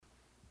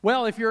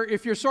Well, if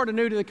you're sort of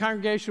new to the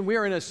congregation, we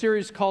are in a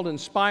series called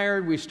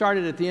Inspired. We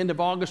started at the end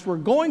of August. We're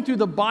going through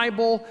the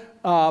Bible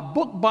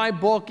book by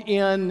book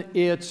in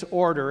its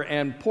order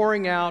and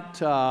pouring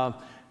out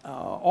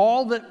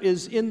all that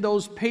is in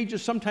those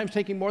pages, sometimes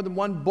taking more than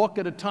one book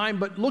at a time,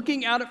 but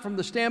looking at it from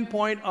the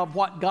standpoint of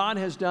what God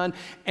has done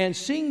and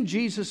seeing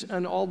Jesus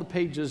in all the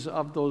pages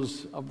of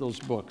those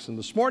books. And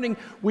this morning,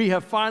 we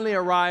have finally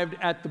arrived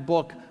at the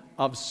book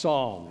of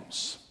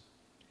Psalms.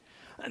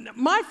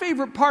 My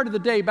favorite part of the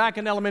day back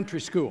in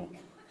elementary school,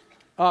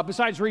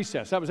 besides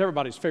recess, that was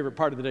everybody's favorite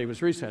part of the day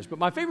was recess, but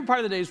my favorite part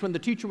of the day is when the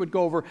teacher would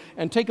go over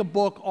and take a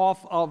book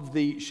off of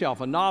the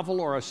shelf, a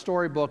novel or a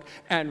storybook,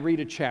 and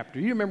read a chapter.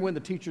 You remember when the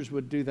teachers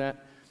would do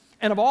that?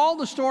 And of all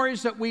the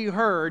stories that we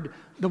heard,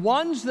 the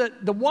one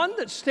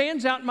that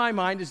stands out in my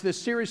mind is this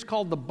series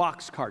called The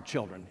Boxcar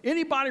Children.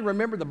 Anybody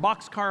remember the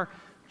Boxcar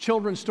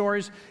Children's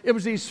stories? It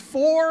was these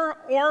 4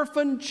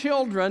 orphan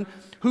children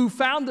who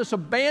found this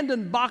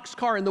abandoned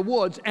boxcar in the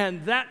woods,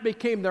 and that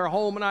became their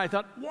home. And I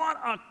thought, what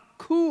a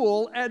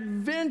cool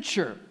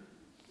adventure.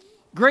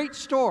 Great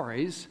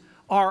stories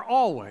are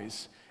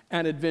always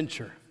an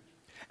adventure.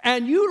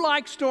 And you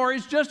like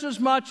stories just as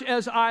much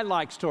as I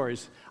like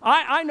stories.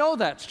 I know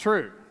that's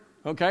true.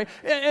 Okay?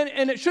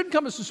 And it shouldn't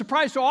come as a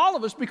surprise to all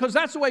of us because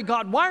that's the way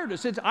God wired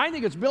us. I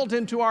think it's built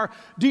into our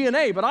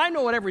DNA, but I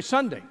know it every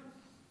Sunday.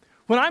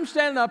 When I'm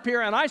standing up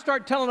here and I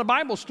start telling a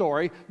Bible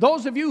story,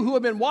 those of you who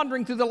have been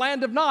wandering through the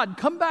land of Nod,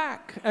 come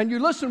back and you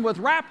listen with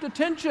rapt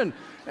attention.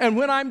 And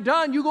when I'm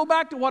done, you go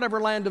back to whatever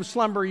land of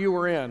slumber you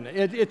were in.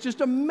 It's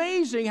just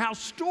amazing how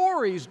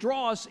stories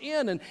draw us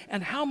in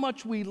and how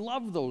much we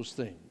love those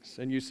things.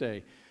 And you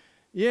say,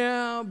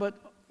 yeah, but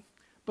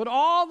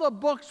all the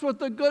books with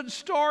the good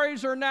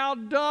stories are now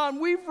done.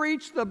 We've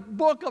reached the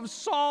book of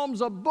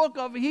Psalms, a book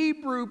of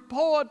Hebrew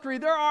poetry.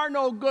 There are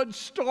no good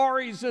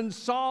stories in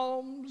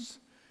Psalms.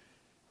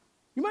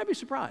 You might be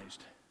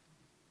surprised.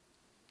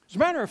 As a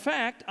matter of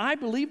fact, I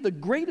believe the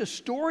greatest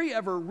story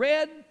ever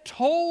read,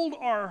 told,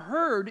 or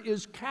heard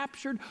is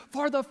captured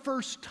for the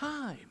first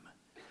time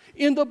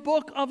in the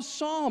book of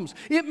Psalms.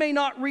 It may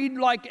not read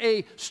like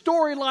a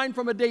storyline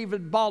from a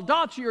David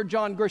Baldacci or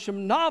John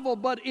Grisham novel,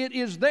 but it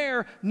is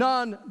there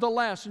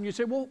nonetheless. And you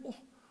say, well,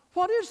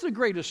 what is the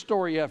greatest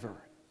story ever?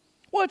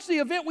 Well, it's the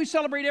event we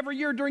celebrate every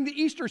year during the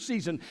Easter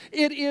season.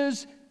 It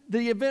is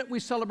the event we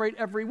celebrate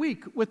every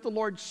week with the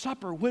Lord's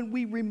Supper when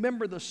we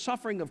remember the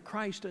suffering of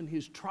Christ and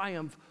his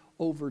triumph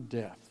over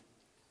death.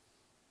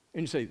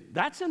 And you say,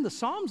 that's in the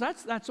Psalms?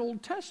 That's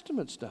Old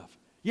Testament stuff.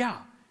 Yeah,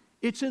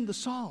 it's in the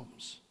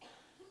Psalms.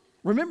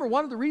 Remember,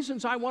 one of the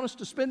reasons I want us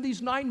to spend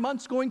these 9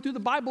 months going through the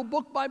Bible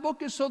book by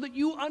book is so that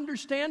you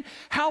understand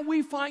how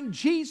we find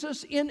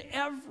Jesus in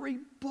every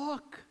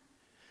book.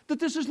 That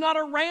this is not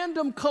a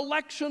random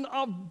collection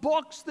of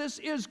books. This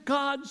is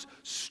God's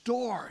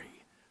story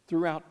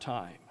throughout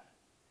time.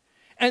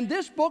 And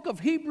this book of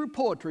Hebrew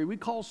poetry we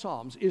call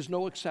Psalms is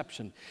no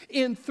exception.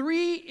 In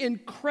 3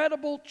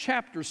 incredible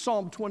chapters,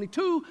 Psalm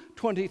 22,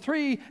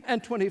 23,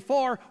 and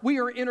 24, we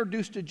are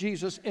introduced to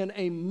Jesus in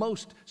a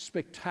most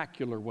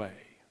spectacular way.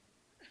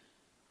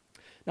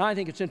 Now, I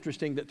think it's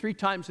interesting that 3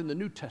 times in the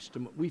New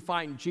Testament we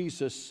find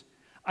Jesus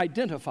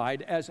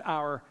identified as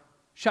our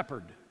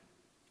shepherd.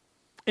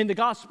 In the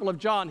Gospel of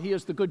John, he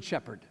is the Good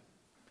Shepherd.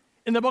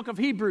 In the book of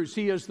Hebrews,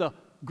 he is the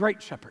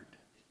Great Shepherd.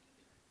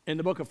 In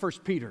the book of 1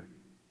 Peter,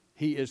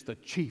 he is the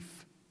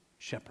chief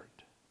shepherd.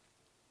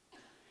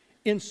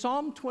 In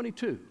Psalm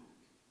 22,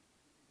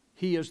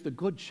 he is the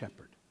good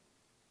shepherd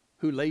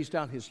who lays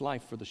down his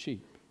life for the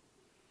sheep.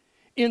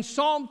 In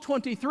Psalm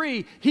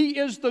 23, he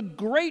is the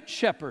great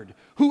shepherd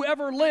who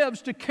ever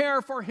lives to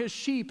care for his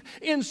sheep.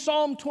 In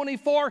Psalm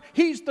 24,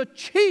 he's the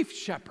chief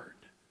shepherd,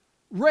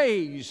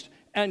 raised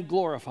and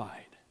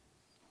glorified.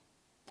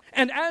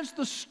 And as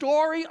the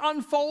story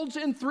unfolds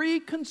in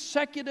 3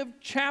 consecutive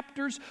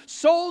chapters,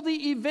 so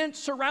the events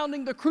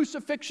surrounding the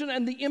crucifixion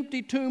and the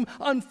empty tomb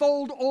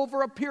unfold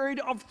over a period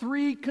of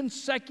 3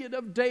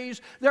 consecutive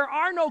days. There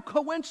are no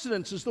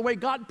coincidences the way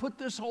God put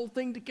this whole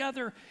thing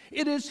together.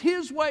 It is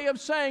his way of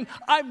saying,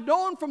 I've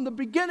known from the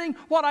beginning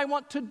what I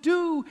want to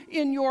do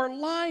in your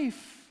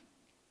life.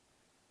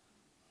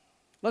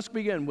 Let's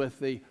begin with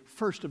the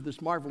first of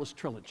this marvelous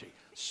trilogy,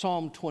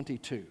 Psalm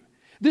 22.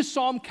 This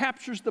psalm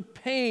captures the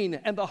pain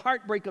and the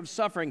heartbreak of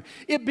suffering.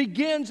 It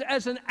begins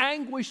as an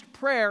anguished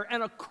prayer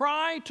and a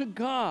cry to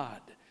God.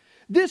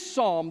 This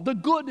psalm, the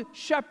Good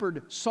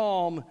Shepherd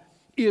psalm,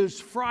 is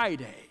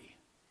Friday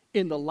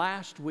in the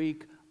last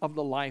week of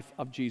the life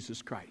of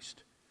Jesus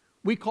Christ.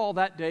 We call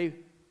that day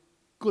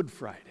Good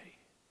Friday,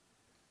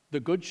 the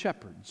Good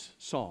Shepherd's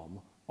psalm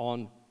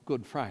on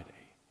Good Friday.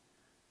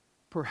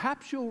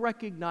 Perhaps you'll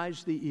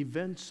recognize the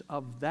events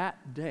of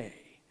that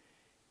day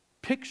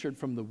pictured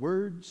from the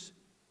words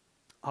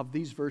of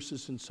these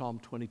verses in Psalm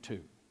 22.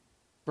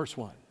 Verse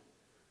 1.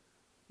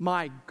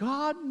 My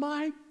God,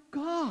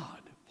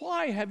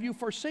 why have you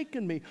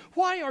forsaken me?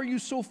 Why are you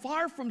so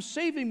far from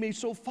saving me,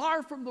 so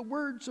far from the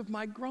words of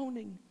my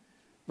groaning?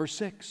 Verse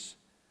 6.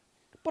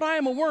 But I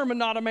am a worm and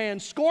not a man,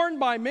 scorned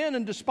by men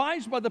and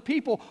despised by the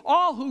people.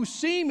 All who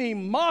see me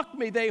mock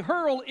me. They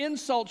hurl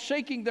insults,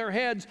 shaking their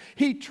heads.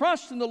 He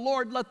trusts in the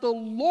Lord. Let the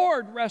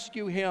Lord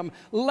rescue him.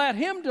 Let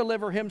him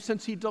deliver him,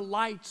 since he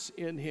delights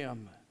in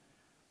him.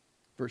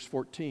 Verse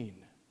 14.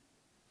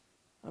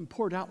 I'm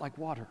poured out like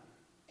water,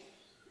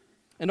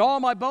 and all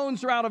my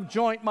bones are out of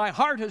joint. My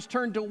heart has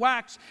turned to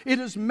wax. It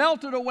has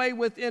melted away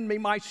within me.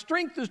 My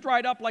strength is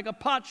dried up like a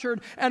potsherd,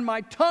 and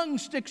my tongue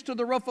sticks to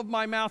the roof of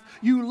my mouth.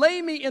 You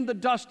lay me in the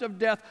dust of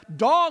death.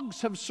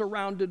 Dogs have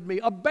surrounded me.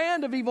 A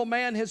band of evil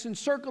men has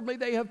encircled me.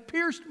 They have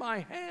pierced my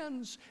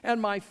hands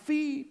and my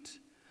feet.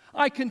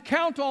 I can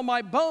count all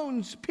my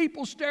bones.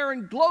 People stare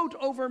and gloat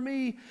over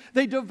me.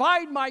 They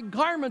divide my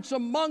garments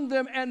among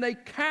them, and they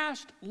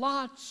cast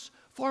lots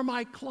for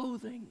my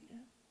clothing.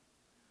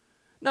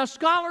 Now,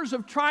 scholars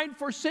have tried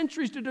for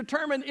centuries to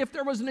determine if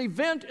there was an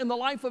event in the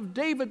life of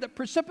David that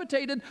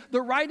precipitated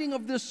the writing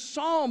of this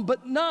psalm,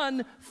 but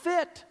none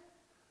fit.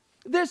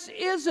 This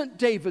isn't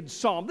David's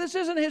psalm. This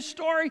isn't his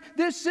story.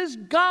 This is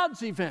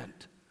God's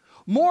event.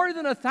 More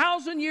than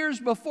 1,000 years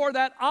before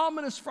that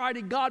ominous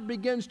Friday, God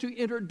begins to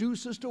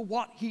introduce us to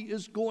what he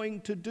is going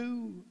to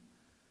do.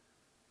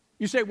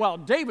 You say, well,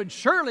 David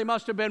surely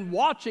must have been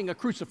watching a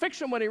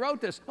crucifixion when he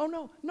wrote this. Oh,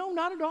 no,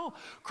 not at all.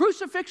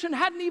 Crucifixion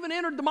hadn't even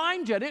entered the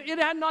mind yet. It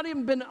had not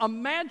even been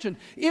imagined.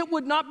 It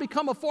would not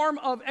become a form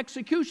of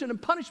execution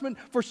and punishment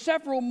for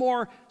several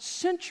more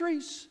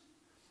centuries.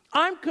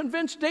 I'm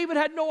convinced David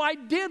had no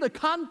idea the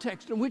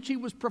context in which he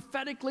was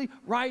prophetically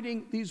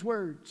writing these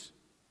words.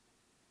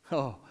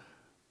 Oh,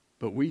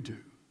 but we do.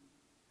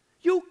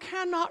 You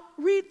cannot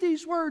read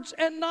these words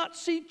and not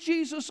see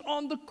Jesus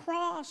on the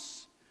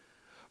cross.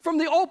 From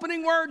the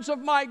opening words of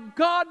my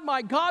God,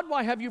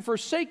 why have you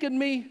forsaken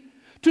me?"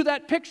 to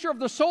that picture of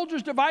the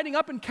soldiers dividing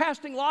up and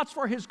casting lots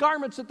for his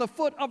garments at the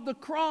foot of the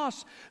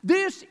cross.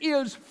 This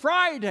is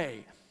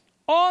Friday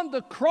on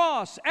the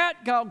cross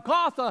at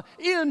Golgotha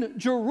in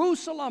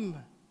Jerusalem.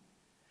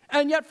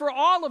 And yet, for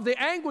all of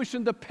the anguish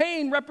and the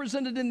pain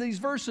represented in these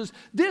verses,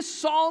 this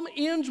psalm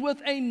ends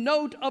with a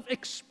note of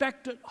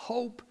expectant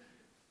hope.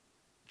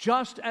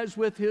 Just as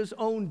with his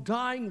own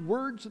dying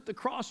words at the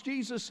cross,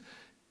 Jesus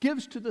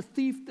gives to the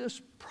thief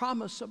this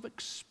promise of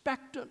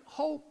expectant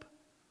hope.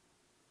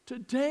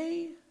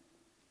 Today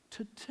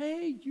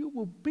you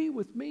will be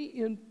with me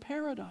in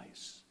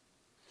paradise.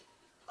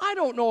 I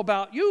don't know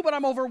about you, but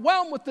I'm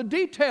overwhelmed with the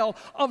detail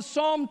of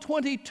Psalm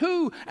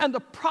 22 and the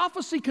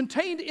prophecy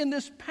contained in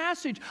this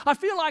passage. I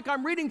feel like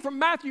I'm reading from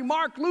Matthew,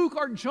 Mark, Luke,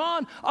 or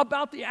John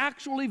about the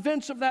actual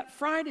events of that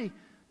Friday.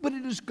 But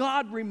it is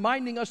God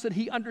reminding us that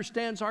he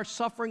understands our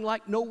suffering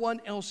like no one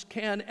else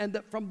can, and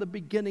that from the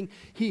beginning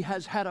he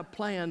has had a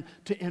plan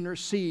to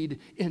intercede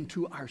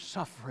into our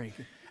suffering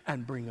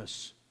and bring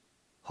us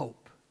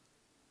hope.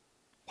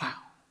 Wow.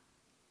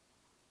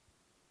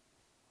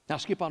 Now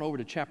skip on over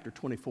to chapter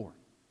 24.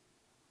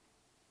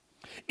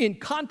 In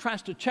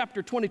contrast to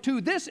chapter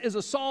 22, this is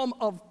a psalm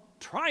of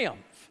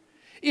triumph.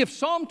 If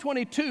Psalm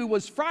 22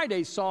 was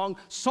Friday's song,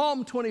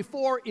 Psalm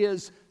 24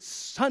 is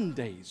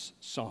Sunday's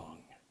song.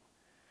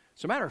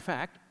 As a matter of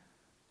fact,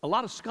 a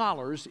lot of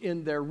scholars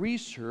in their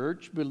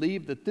research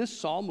believe that this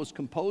psalm was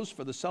composed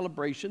for the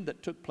celebration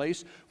that took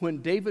place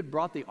when David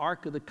brought the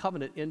Ark of the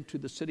Covenant into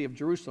the city of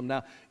Jerusalem.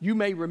 Now, you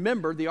may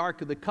remember the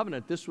Ark of the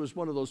Covenant. This was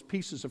one of those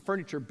pieces of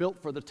furniture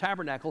built for the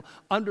tabernacle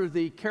under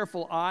the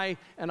careful eye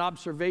and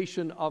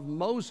observation of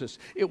Moses.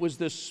 It was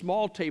this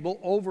small table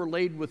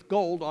overlaid with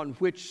gold on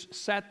which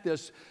sat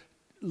this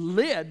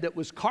lid that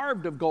was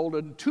carved of gold,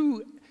 and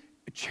two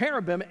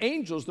cherubim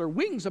angels, their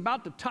wings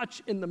about to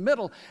touch in the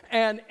middle,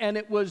 and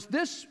it was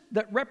this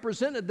that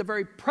represented the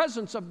very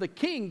presence of the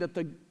king, that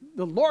the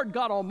Lord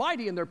God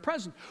Almighty in their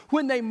presence.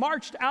 When they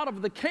marched out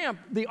of the camp,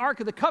 the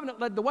Ark of the Covenant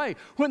led the way.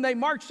 When they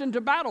marched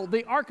into battle,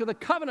 the Ark of the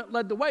Covenant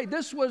led the way.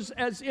 This was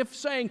as if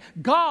saying,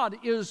 God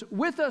is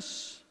with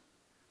us.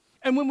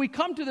 And when we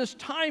come to this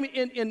time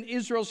in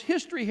Israel's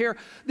history here,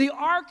 the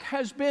ark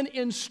has been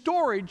in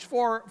storage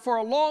for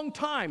a long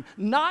time,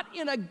 not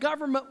in a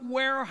government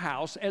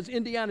warehouse, as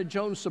Indiana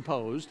Jones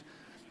supposed,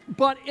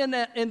 but in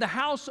the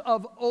house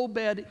of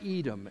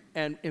Obed-Edom.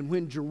 And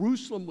when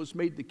Jerusalem was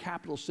made the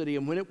capital city,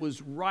 and when it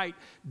was right,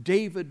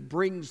 David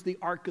brings the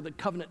Ark of the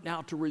Covenant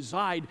now to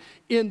reside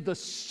in the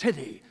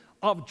city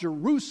of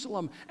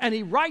Jerusalem. And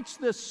he writes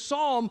this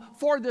psalm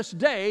for this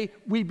day,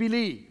 we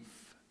believe.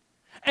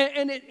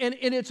 And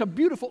it's a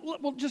beautiful,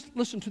 well, just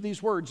listen to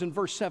these words in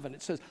verse 7.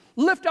 It says,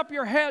 "Lift up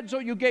your heads, O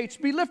you gates.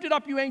 Be lifted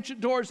up, you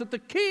ancient doors, that the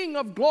King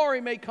of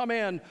glory may come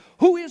in."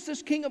 Who is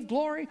this King of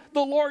glory?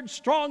 The Lord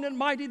strong and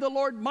mighty, the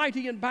Lord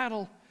mighty in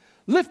battle.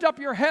 "Lift up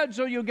your heads,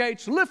 O you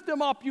gates. Lift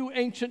them up, you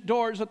ancient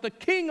doors, that the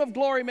King of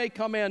glory may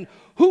come in."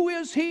 Who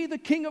is he, the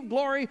King of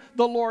glory?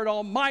 The Lord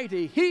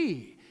Almighty.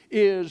 He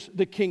is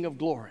the King of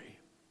glory.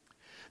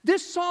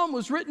 This psalm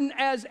was written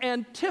as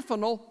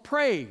antiphonal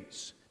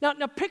praise.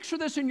 Now picture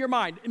this in your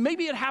mind.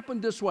 Maybe it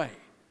happened this way.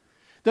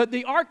 That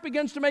the ark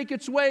begins to make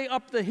its way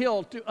up the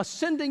hill,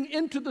 ascending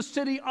into the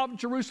city of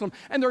Jerusalem.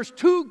 And there's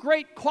two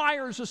great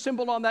choirs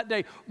assembled on that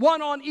day,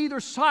 one on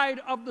either side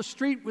of the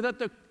street where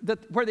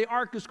the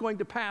ark is going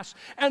to pass.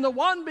 And the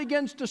one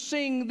begins to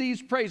sing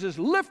these praises.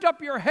 Lift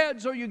up your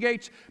heads, O you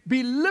gates.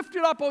 Be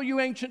lifted up, O you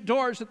ancient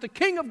doors, that the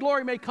King of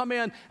glory may come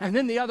in. And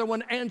then the other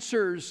one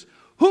answers,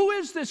 who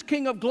is this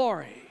King of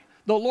glory?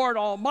 The Lord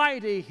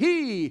Almighty,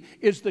 He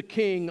is the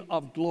King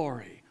of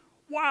glory.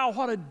 Wow,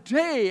 what a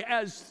day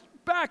as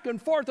back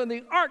and forth, and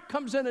the ark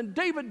comes in, and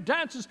David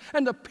dances,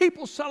 and the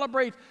people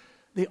celebrate.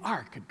 The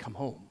ark had come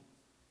home.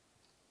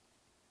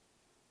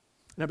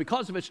 Now,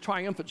 because of its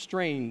triumphant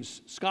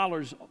strains,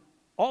 scholars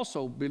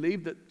also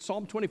believe that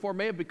Psalm 24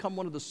 may have become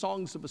one of the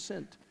songs of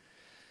ascent.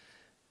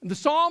 And the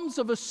Psalms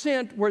of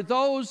ascent were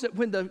those that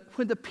when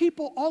the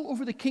people all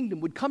over the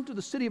kingdom would come to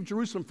the city of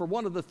Jerusalem for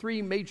one of the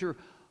three major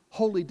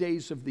holy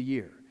days of the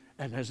year,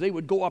 and as they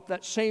would go up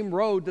that same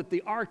road that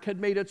the ark had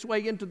made its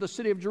way into the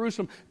city of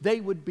Jerusalem, they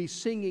would be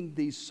singing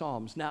these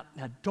psalms. Now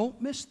don't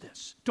miss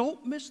this.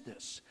 Don't miss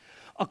this.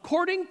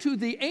 According to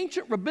the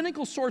ancient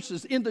rabbinical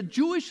sources in the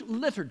Jewish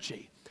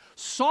liturgy,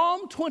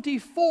 Psalm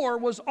 24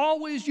 was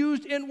always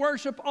used in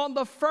worship on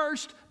the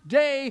first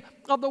day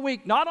of the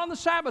week. Not on the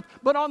Sabbath,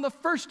 but on the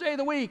first day of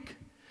the week.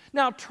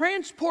 Now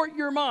transport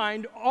your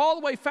mind all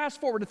the way, fast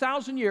forward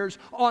 1,000 years,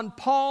 on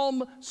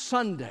Palm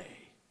Sunday.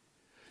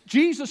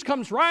 Jesus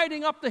comes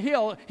riding up the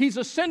hill. He's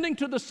ascending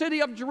to the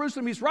city of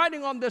Jerusalem. He's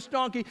riding on this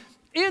donkey.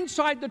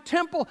 Inside the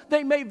temple,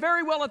 they may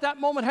very well at that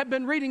moment have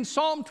been reading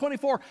Psalm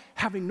 24,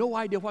 having no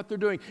idea what they're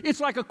doing.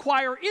 It's like a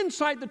choir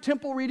inside the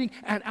temple reading,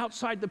 and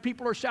outside the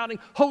people are shouting,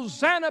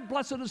 Hosanna,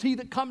 blessed is he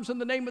that comes in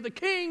the name of the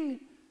King.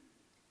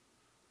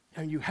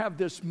 And you have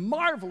this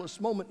marvelous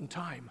moment in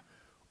time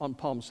on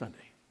Palm Sunday.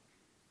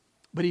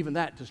 But even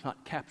that does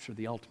not capture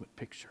the ultimate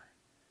picture.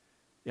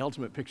 The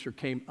ultimate picture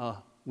came a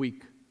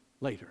week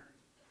later.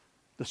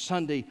 The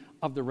Sunday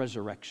of the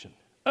resurrection.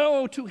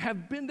 Oh, to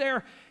have been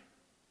there,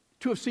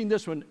 to have seen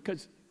this one,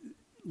 because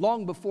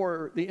long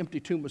before the empty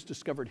tomb was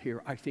discovered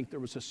here, I think there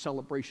was a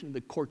celebration in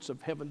the courts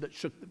of heaven that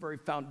shook the very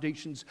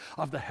foundations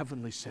of the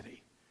heavenly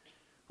city.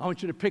 I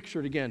want you to picture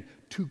it again,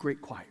 two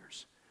great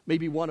choirs,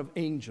 maybe one of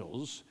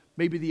angels,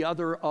 maybe the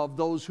other of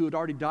those who had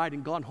already died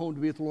and gone home to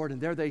be with the Lord. And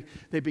there they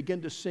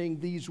begin to sing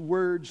these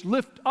words,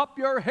 lift up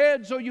your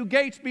heads, O you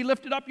gates, be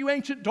lifted up, you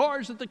ancient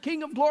doors, that the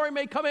King of glory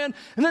may come in.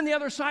 And then the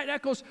other side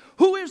echoes,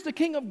 who is the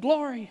King of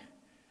glory?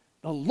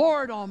 The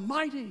Lord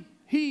Almighty,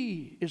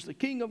 He is the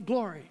King of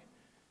glory.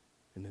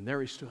 And then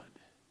there He stood,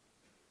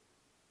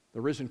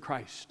 the risen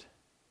Christ,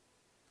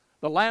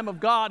 the Lamb of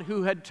God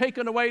who had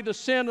taken away the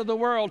sin of the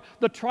world,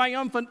 the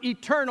triumphant,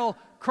 eternal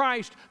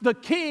Christ, the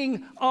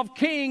King of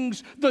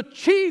kings, the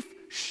chief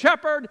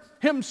shepherd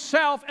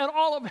Himself, and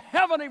all of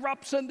heaven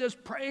erupts in this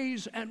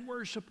praise and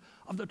worship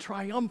of the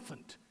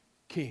triumphant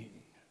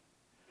King.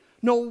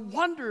 No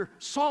wonder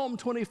Psalm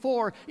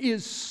 24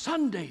 is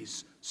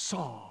Sunday's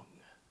song.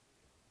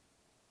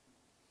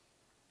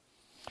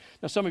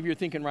 Now some of you are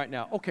thinking right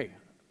now, okay,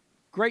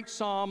 great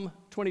Psalm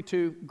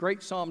 22,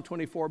 great Psalm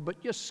 24,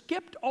 but you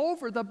skipped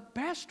over the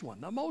best one,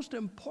 the most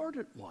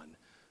important one,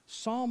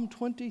 Psalm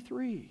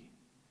 23.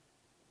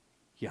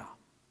 Yeah,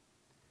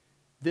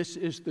 this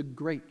is the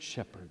great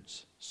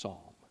shepherd's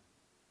psalm.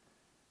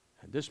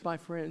 And this, my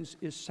friends,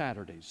 is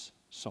Saturday's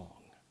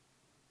song,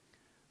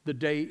 the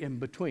day in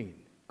between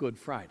Good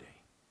Friday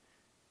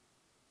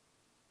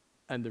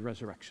and the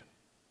resurrection.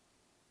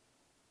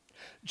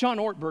 John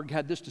Ortberg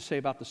had this to say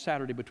about the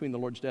Saturday between the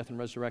Lord's death and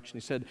resurrection.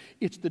 He said,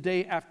 it's the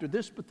day after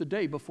this, but the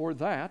day before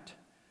that.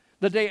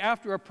 The day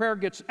after a prayer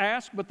gets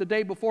asked, but the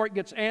day before it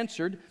gets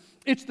answered.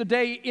 It's the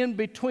day in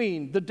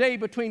between, the day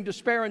between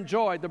despair and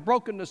joy, the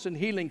brokenness and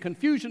healing,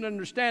 confusion and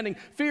understanding,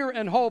 fear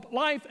and hope,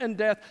 life and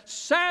death.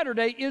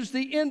 Saturday is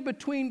the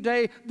in-between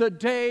day, the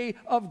day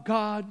of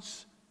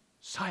God's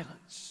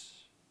silence.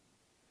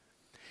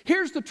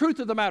 Here's the truth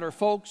of the matter,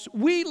 folks.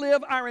 We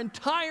live our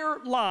entire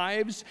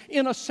lives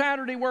in a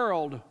Saturday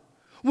world.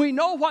 We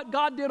know what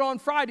God did on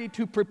Friday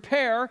to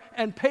prepare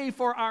and pay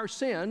for our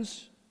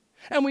sins.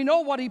 And we know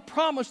what He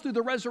promised through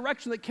the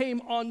resurrection that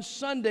came on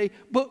Sunday.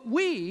 But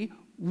we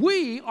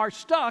are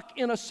stuck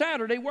in a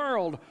Saturday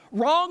world.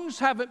 Wrongs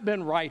haven't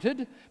been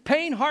righted.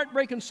 Pain,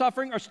 heartbreak, and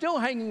suffering are still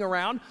hanging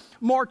around.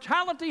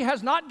 Mortality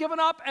has not given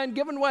up and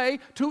given way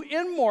to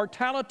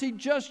immortality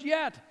just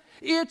yet.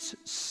 It's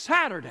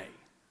Saturday.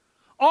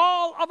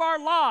 All of our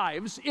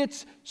lives,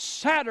 it's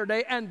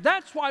Saturday, and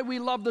that's why we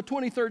love the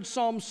 23rd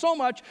Psalm so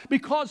much,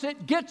 because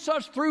it gets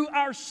us through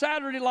our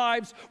Saturday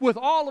lives with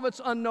all of its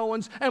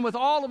unknowns and with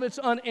all of its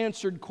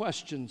unanswered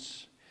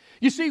questions.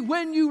 You see,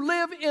 when you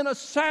live in a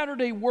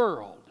Saturday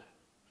world,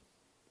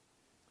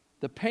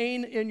 the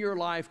pain in your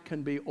life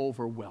can be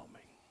overwhelming.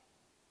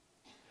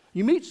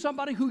 You meet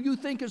somebody who you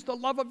think is the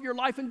love of your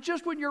life, and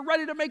just when you're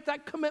ready to make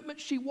that commitment,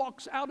 she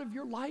walks out of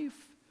your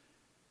life.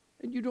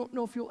 And you don't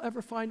know if you'll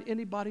ever find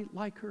anybody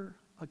like her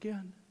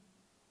again.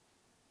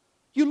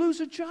 You lose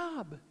a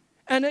job,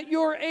 And at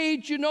your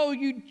age, you know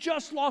you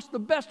just lost the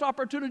best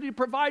opportunity to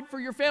provide for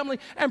your family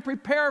and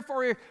prepare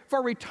for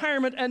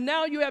retirement. And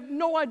now you have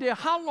no idea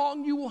how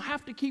long you will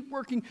have to keep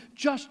working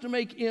just to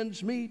make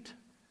ends meet.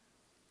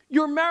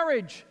 Your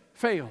marriage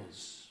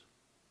fails.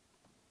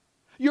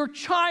 Your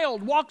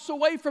child walks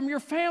away from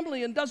your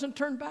family and doesn't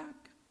turn back.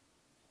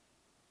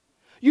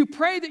 You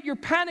pray that your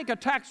panic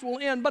attacks will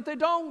end, but they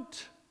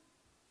don't.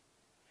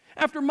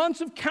 After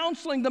months of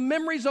counseling, the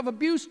memories of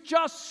abuse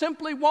just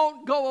simply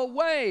won't go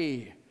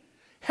away.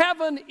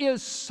 Heaven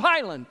is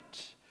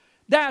silent.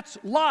 That's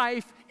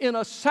life in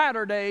a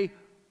Saturday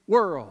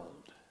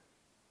world.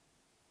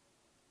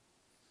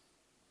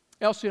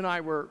 Elsie and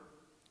I we're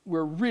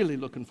really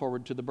looking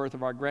forward to the birth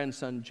of our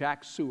grandson,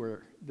 Jack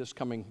Sewer, this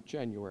coming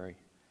January.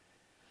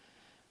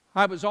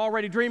 I was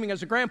already dreaming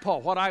as a grandpa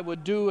what I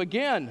would do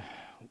again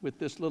with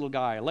this little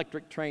guy,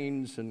 electric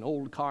trains and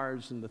old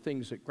cars and the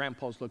things that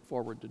grandpas look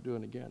forward to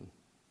doing again.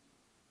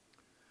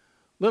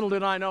 Little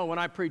did I know when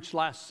I preached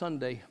last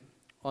Sunday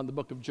on the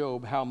book of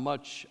Job how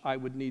much I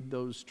would need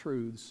those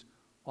truths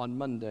on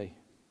Monday.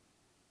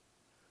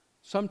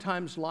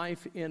 Sometimes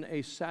life in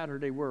a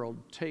Saturday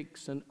world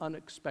takes an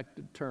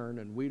unexpected turn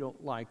and we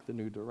don't like the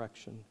new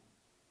direction.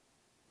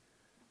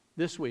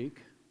 This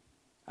week,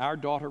 our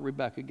daughter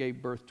Rebecca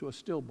gave birth to a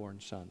stillborn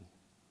son.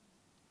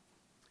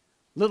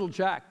 Little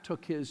Jack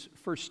took his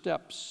first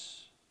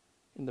steps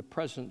in the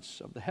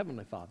presence of the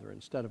Heavenly Father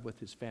instead of with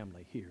his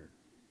family here.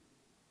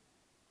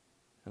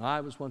 And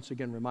I was once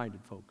again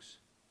reminded, folks,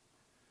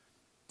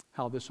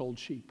 how this old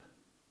sheep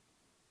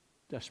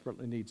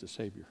desperately needs a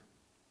Savior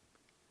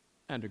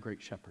and a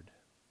great shepherd.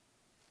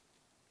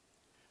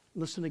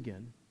 Listen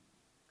again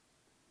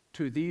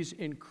to these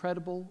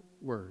incredible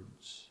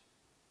words,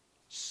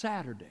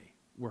 Saturday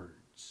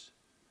words,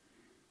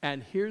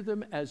 and hear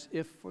them as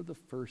if for the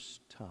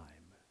first time.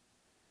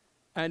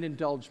 And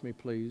indulge me,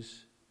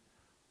 please.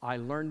 I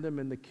learned them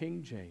in the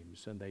King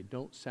James, and they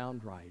don't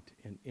sound right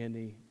in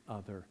any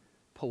other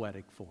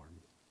poetic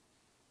form.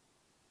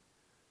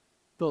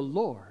 The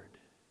Lord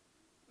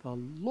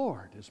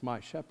is my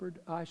shepherd,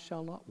 I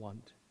shall not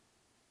want.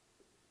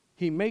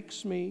 He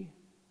makes me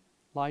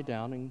lie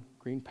down in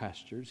green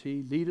pastures.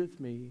 He leadeth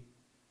me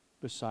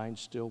beside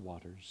still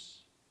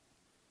waters.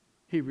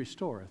 He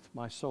restoreth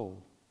my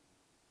soul.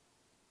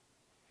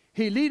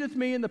 He leadeth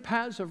me in the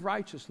paths of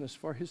righteousness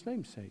for his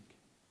name's sake.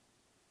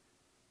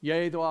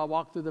 Yea, though I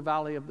walk through the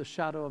valley of the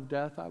shadow of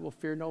death, I will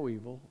fear no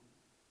evil,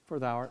 for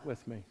thou art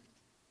with me.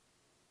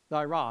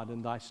 Thy rod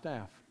and thy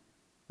staff,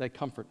 they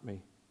comfort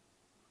me.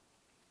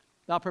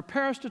 Thou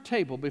preparest a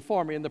table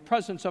before me in the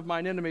presence of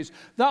mine enemies.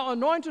 Thou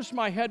anointest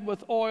my head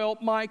with oil.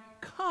 My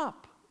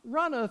cup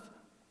runneth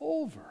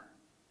over.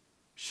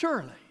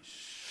 Surely,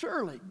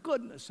 surely,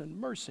 goodness and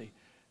mercy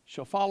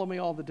shall follow me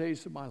all the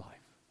days of my life.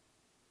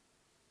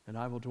 And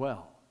I will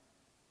dwell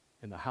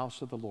in the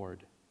house of the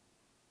Lord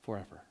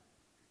forever.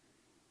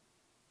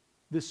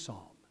 This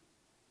psalm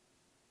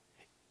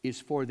is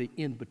for the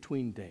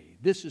in-between day.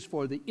 This is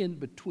for the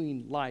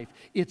in-between life.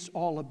 It's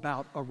all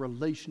about a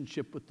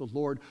relationship with the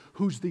Lord,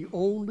 who's the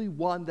only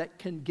one that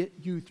can get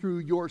you through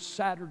your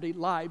Saturday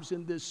lives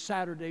in this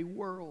Saturday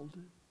world.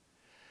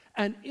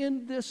 And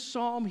in this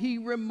psalm, he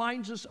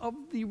reminds us of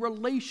the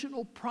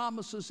relational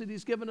promises that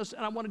he's given us,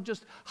 and I want to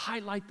just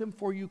highlight them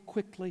for you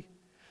quickly.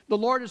 The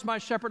Lord is my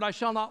shepherd, I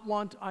shall not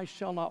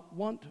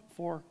want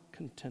for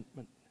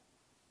contentment.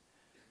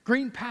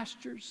 Green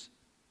pastures,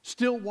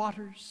 still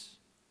waters,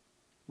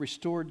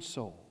 restored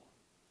soul.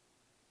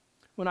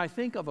 When I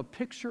think of a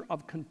picture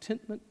of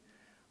contentment,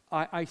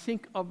 I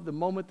think of the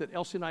moment that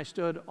Elsie and I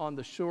stood on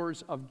the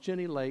shores of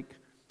Jenny Lake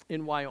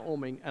in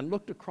Wyoming and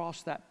looked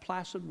across that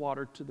placid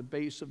water to the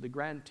base of the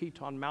Grand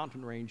Teton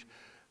mountain range,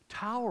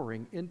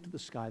 towering into the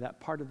sky,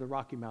 that part of the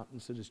Rocky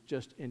Mountains that is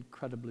just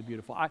incredibly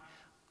beautiful.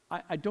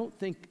 I don't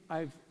think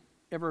I've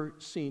ever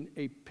seen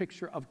a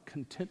picture of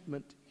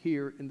contentment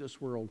here in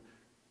this world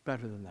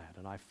better than that.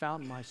 And I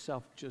found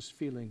myself just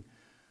feeling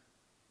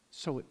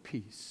so at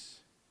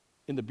peace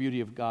in the beauty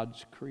of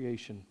God's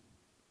creation.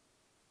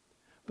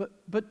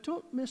 But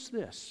don't miss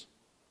this.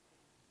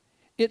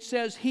 It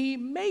says, he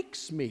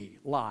makes me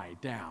lie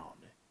down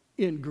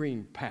in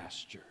green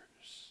pastures.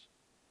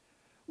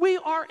 We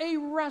are a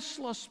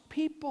restless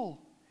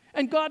people.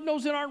 And God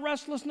knows in our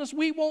restlessness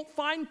we won't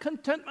find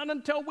contentment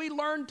until we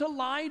learn to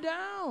lie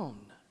down.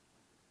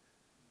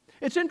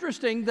 It's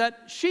interesting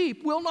that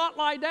sheep will not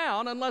lie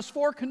down unless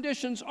 4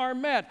 conditions are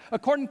met.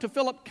 According to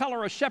Philip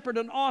Keller, a shepherd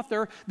and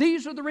author,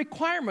 these are the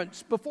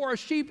requirements before a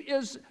sheep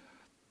is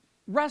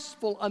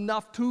restful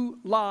enough to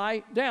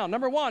lie down.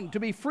 Number 1, to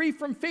be free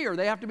from fear.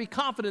 They have to be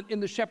confident in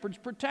the shepherd's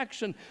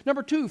protection.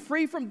 Number 2,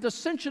 free from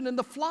dissension in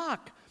the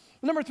flock.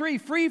 Number 3,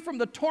 free from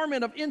the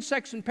torment of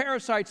insects and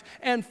parasites.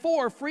 And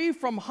 4, free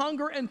from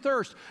hunger and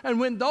thirst. And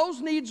when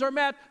those needs are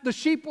met, the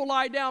sheep will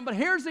lie down. But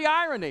here's the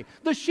irony.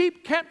 The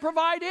sheep can't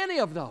provide any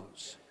of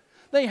those.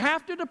 They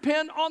have to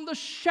depend on the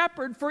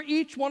shepherd for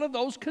each one of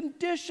those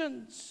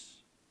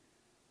conditions.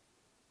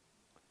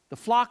 The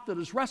flock that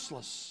is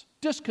restless,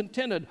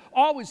 discontented,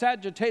 always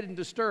agitated and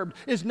disturbed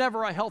is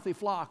never a healthy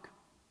flock.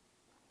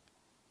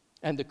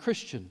 And the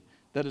Christian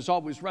that is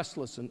always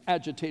restless and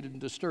agitated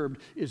and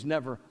disturbed is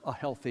never a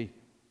healthy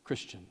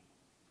Christian.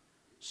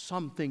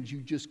 Some things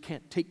you just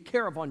can't take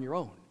care of on your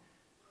own.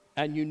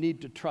 And you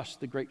need to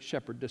trust the great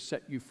shepherd to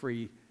set you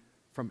free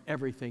from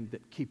everything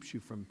that keeps you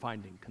from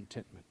finding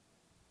contentment.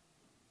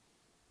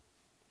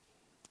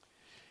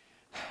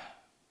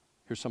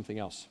 Here's something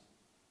else.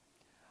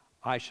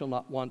 I shall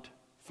not want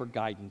for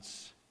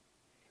guidance.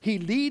 He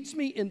leads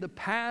me in the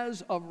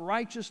paths of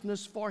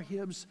righteousness for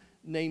his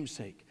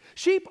namesake.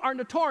 Sheep are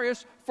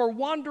notorious for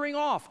wandering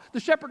off. The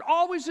shepherd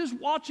always is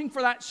watching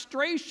for that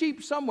stray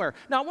sheep somewhere.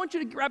 Now, I want you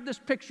to grab this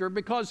picture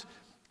because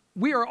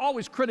we are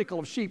always critical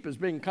of sheep as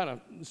being kind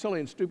of silly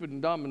and stupid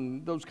and dumb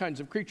and those kinds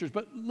of creatures.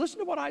 But listen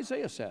to what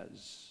Isaiah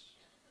says.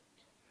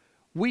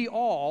 We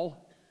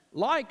all,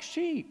 like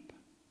sheep,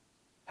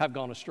 have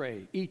gone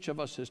astray. Each of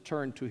us has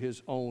turned to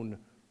his own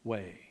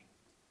way.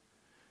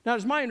 Now,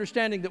 it's my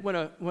understanding that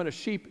when a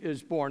sheep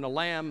is born, a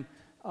lamb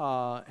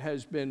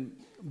has been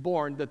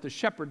born, that the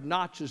shepherd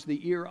notches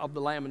the ear of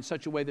the lamb in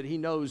such a way that he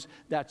knows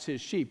that's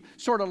his sheep.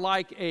 Sort of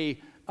like a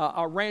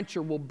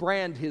rancher will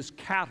brand his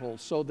cattle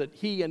so that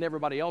he and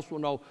everybody else will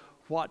know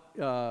what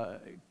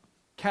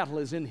cattle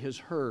is in his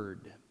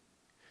herd.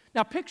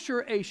 Now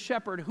picture a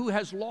shepherd who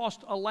has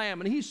lost a lamb,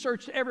 and he's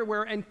searched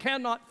everywhere and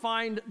cannot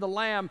find the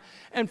lamb,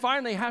 and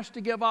finally has to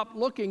give up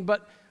looking.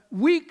 But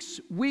weeks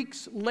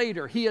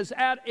later, he is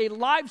at a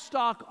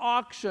livestock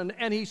auction,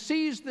 and he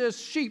sees this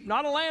sheep,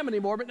 not a lamb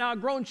anymore, but now a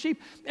grown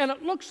sheep, and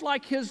it looks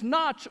like his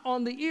notch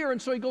on the ear.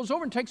 And so he goes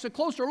over and takes a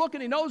closer look,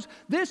 and he knows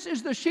this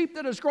is the sheep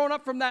that has grown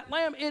up from that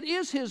lamb. It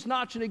is his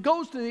notch, and he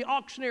goes to the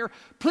auctioneer,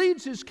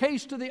 pleads his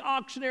case to the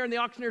auctioneer, and the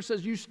auctioneer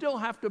says, you still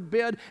have to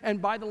bid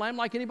and buy the lamb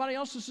like anybody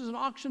else. This is an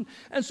auction.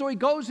 And so he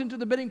goes into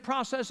the bidding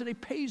process, and he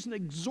pays an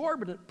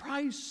exorbitant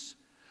price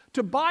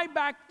to buy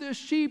back this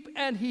sheep,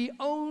 and he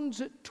owns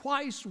it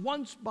twice,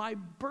 once by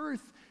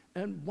birth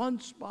and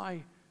once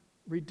by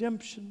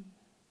redemption.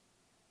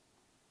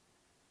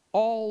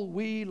 All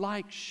we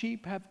like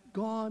sheep have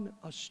gone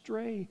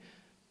astray,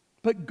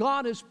 but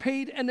God has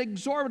paid an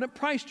exorbitant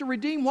price to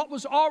redeem what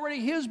was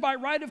already his by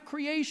right of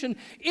creation.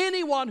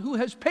 Anyone who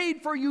has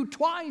paid for you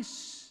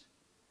twice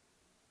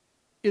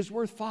is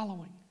worth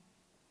following.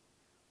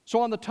 So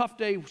on the tough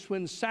days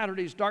when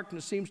Saturday's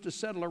darkness seems to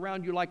settle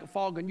around you like a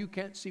fog and you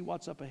can't see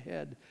what's up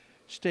ahead,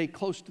 stay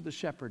close to the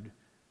shepherd.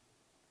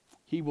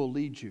 He will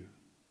lead you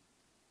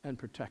and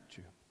protect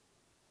you.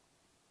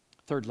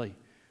 Thirdly,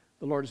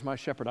 the Lord is my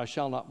shepherd. I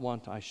shall not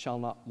want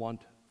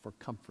for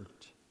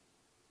comfort.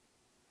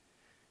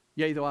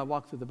 Yea, though I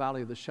walk through the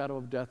valley of the shadow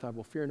of death, I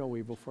will fear no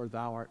evil, for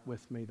thou art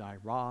with me. Thy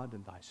rod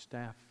and thy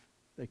staff,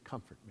 they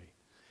comfort me.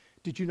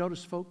 Did you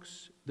notice,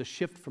 folks, the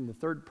shift from the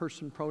third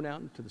person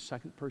pronoun to the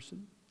second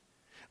person?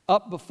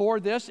 Up before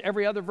this,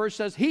 every other verse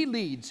says, he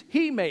leads,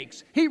 he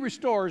makes, he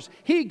restores,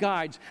 he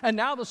guides. And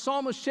now the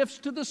psalmist shifts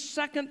to the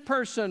second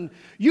person.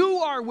 You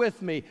are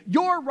with me.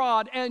 Your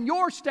rod and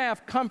your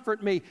staff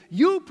comfort me.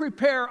 You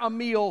prepare a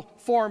meal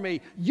for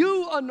me.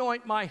 You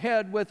anoint my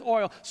head with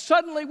oil.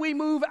 Suddenly we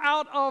move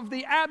out of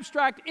the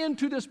abstract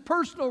into this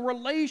personal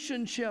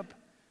relationship.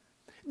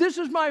 This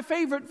is my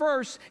favorite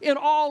verse in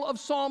all of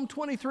Psalm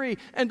 23.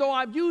 And though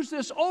I've used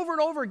this over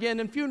and over again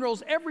in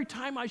funerals, every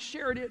time I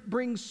share it, it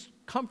brings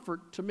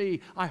comfort to me.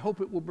 I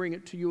hope it will bring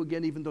it to you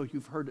again, even though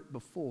you've heard it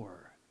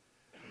before.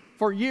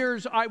 For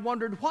years, I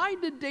wondered, why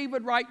did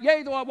David write,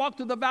 yea, though I walk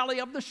through the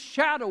valley of the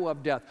shadow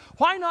of death?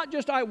 Why not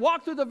just, I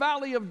walk through the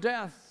valley of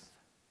death?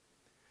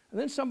 And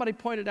then somebody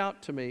pointed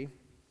out to me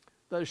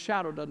that a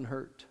shadow doesn't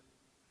hurt.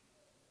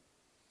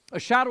 A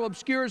shadow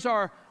obscures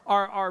our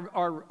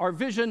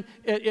vision.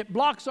 It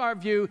blocks our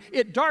view.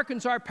 It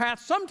darkens our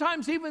path.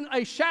 Sometimes even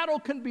a shadow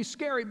can be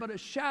scary, but a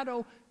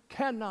shadow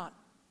cannot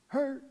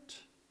hurt.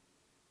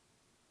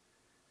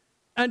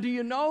 And do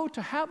you know,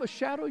 to have a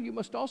shadow, you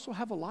must also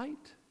have a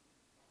light?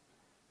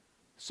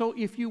 So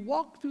if you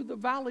walk through the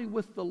valley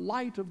with the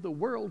light of the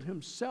world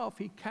himself,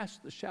 he casts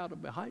the shadow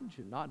behind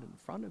you, not in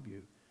front of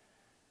you,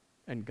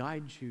 and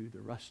guides you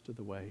the rest of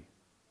the way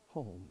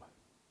home.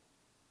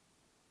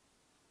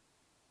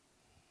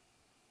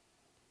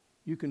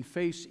 You can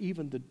face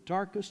even the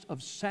darkest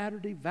of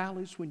Saturday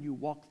valleys when you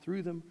walk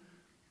through them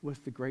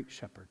with the great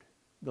shepherd,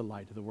 the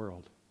light of the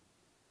world.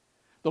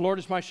 The Lord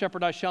is my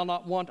shepherd, I shall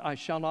not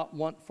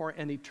want for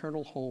an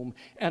eternal home,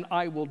 and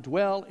I will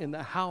dwell in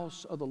the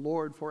house of the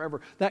Lord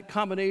forever. That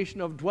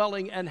combination of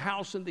dwelling and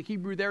house in the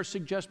Hebrew there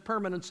suggests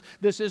permanence.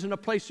 This isn't a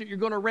place that you're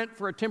going to rent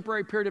for a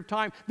temporary period of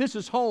time. This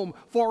is home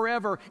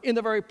forever, in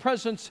the very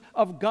presence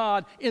of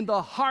God, in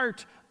the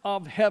heart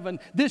of heaven.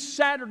 This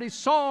Saturday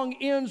song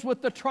ends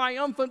with the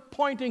triumphant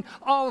pointing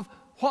of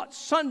what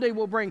Sunday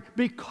will bring.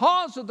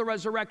 Because of the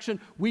resurrection,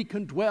 we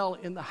can dwell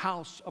in the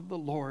house of the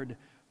Lord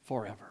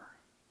forever.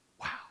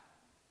 Wow.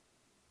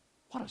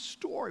 What a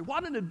story.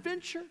 What an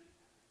adventure.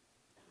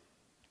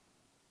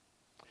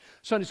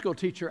 Sunday school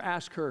teacher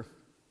asked her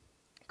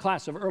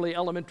class of early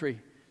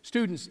elementary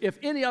students if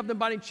any of them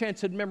by any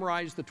chance had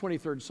memorized the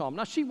 23rd Psalm.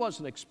 Now, she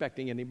wasn't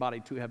expecting anybody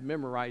to have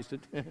memorized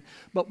it,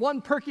 but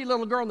one perky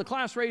little girl in the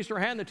class raised her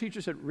hand. The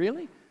teacher said,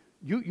 really?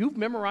 You've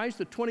memorized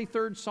the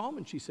 23rd Psalm?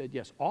 And she said,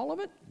 yes. All of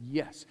it?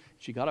 Yes.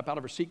 She got up out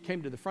of her seat,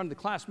 came to the front of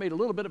the class, made a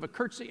little bit of a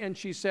curtsy, and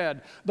she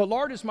said, the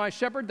Lord is my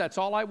shepherd, that's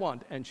all I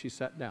want. And she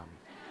sat down.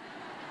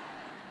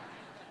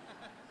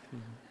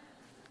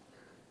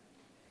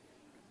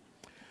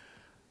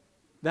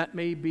 That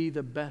may be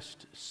the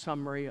best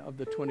summary of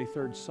the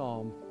 23rd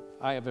Psalm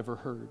I have ever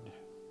heard.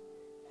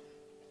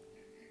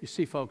 You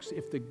see, folks,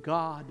 if the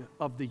God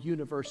of the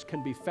universe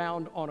can be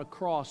found on a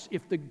cross,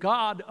 if the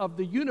God of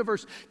the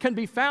universe can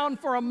be found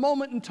for a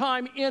moment in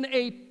time in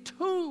a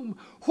tomb,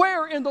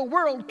 where in the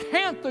world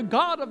can't the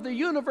God of the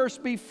universe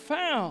be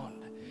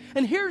found?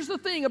 And here's the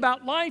thing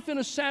about life in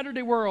a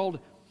Saturday world.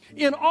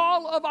 In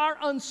all of our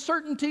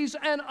uncertainties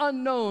and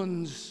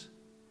unknowns,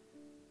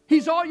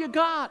 He's all you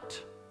got.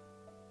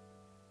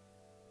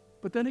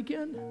 But then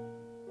again,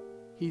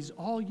 He's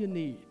all you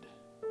need.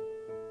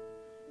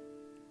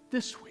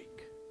 This week,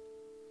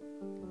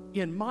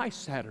 in my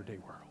Saturday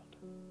world,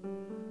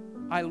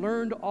 I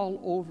learned all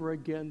over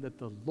again that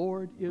the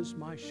Lord is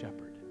my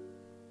shepherd,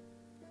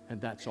 and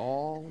that's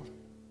all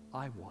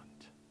I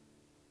want.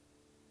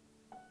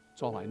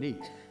 It's all I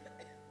need.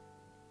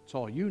 It's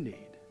all you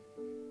need.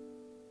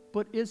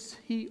 But is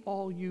He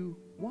all you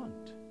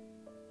want?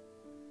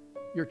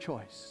 Your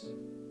choice.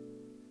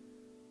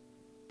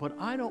 But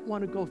I don't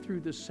want to go through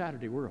this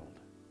Saturday world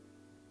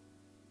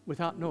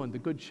without knowing the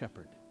Good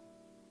Shepherd,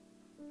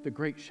 the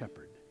Great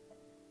Shepherd,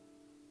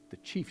 the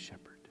Chief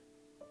Shepherd.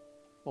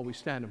 While we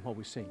stand and while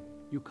we sing,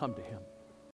 you come to Him.